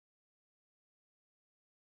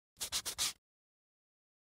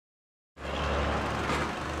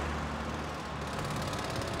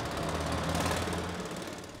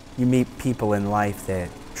You meet people in life that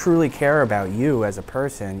truly care about you as a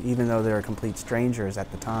person, even though they're complete strangers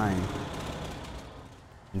at the time.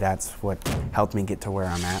 That's what helped me get to where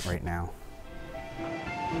I'm at right now.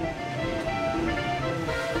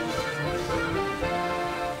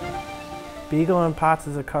 Beagle Potts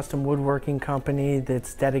is a custom woodworking company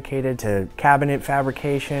that's dedicated to cabinet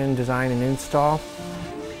fabrication, design, and install.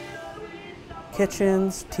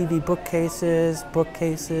 Kitchens, TV bookcases,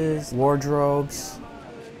 wardrobes.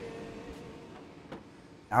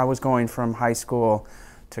 I was going from high school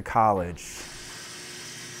to college.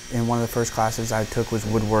 And one of the first classes I took was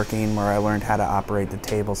woodworking, where I learned how to operate the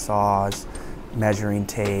table saws, measuring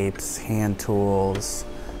tapes, hand tools.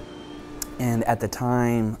 And at the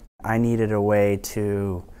time, I needed a way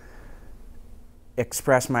to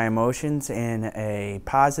express my emotions in a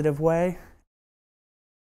positive way.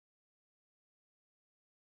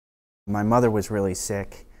 My mother was really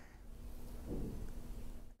sick.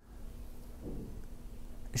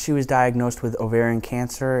 She was diagnosed with ovarian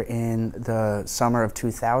cancer in the summer of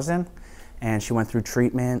 2000, and she went through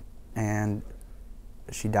treatment, and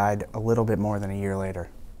she died a little bit more than a year later.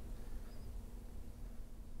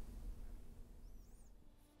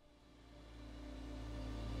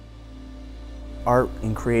 Art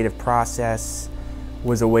and creative process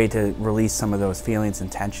was a way to release some of those feelings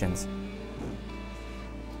and tensions.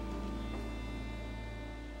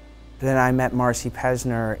 Then I met Marcy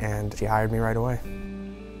Pesner, and she hired me right away.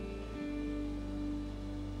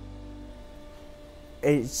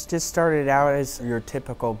 It just started out as your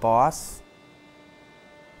typical boss,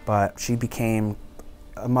 but she became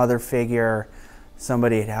a mother figure,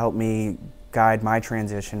 somebody to help me guide my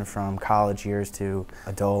transition from college years to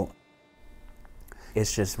adult.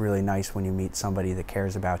 It's just really nice when you meet somebody that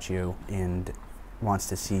cares about you and wants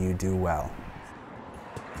to see you do well.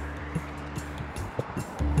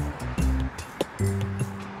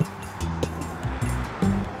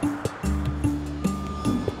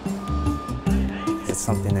 It's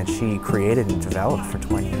something that she created and developed for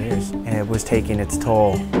 20 years, and it was taking its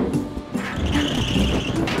toll.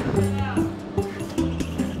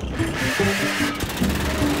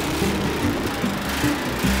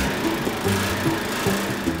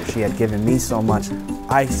 She had given me so much.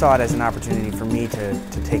 I saw it as an opportunity for me to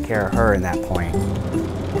take care of her in that point.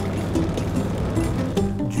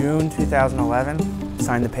 June 2011,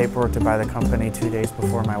 signed the paperwork to buy the company 2 days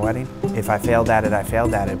before my wedding. If I failed at it, I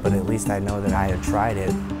failed at it, but at least I know that I had tried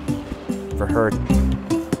it for her.